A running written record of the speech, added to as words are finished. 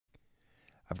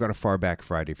I've got a far back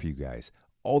Friday for you guys,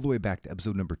 all the way back to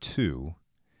episode number 2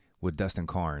 with Dustin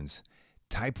Karnes,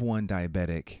 type 1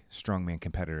 diabetic, strongman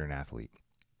competitor and athlete.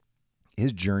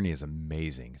 His journey is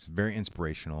amazing. It's very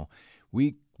inspirational.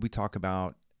 We talk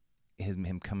about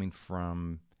him coming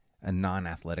from a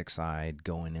non-athletic side,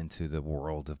 going into the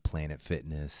world of Planet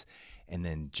Fitness, and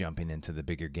then jumping into the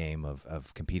bigger game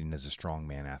of competing as a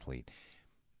strongman athlete.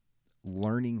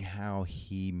 Learning how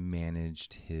he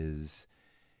managed his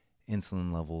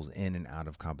insulin levels in and out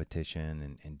of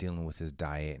competition, and dealing with his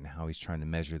diet and how he's trying to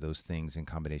measure those things in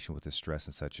combination with his stress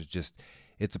and such.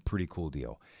 It's a pretty cool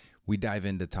deal. We dive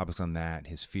into topics on that,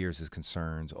 his fears, his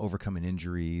concerns, overcoming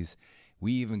injuries.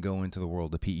 We even go into the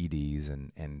world of PEDs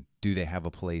and do they have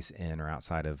a place in or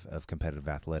outside of competitive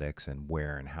athletics, and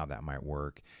where and how that might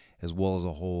work, as well as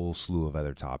a whole slew of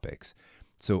other topics.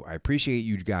 So I appreciate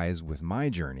you guys with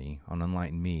my journey on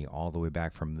Enlighten Me all the way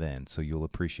back from then, so you'll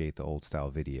appreciate the old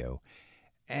style video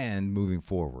and moving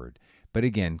forward. But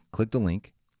again, click the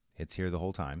link. It's here the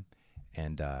whole time.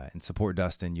 And support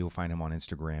Dustin. You'll find him on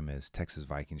Instagram as Texas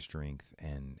Viking Strength,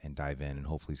 and dive in, and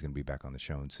hopefully he's going to be back on the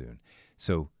show soon.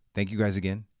 So thank you guys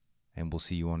again, and we'll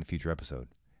see you on a future episode.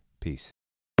 Peace.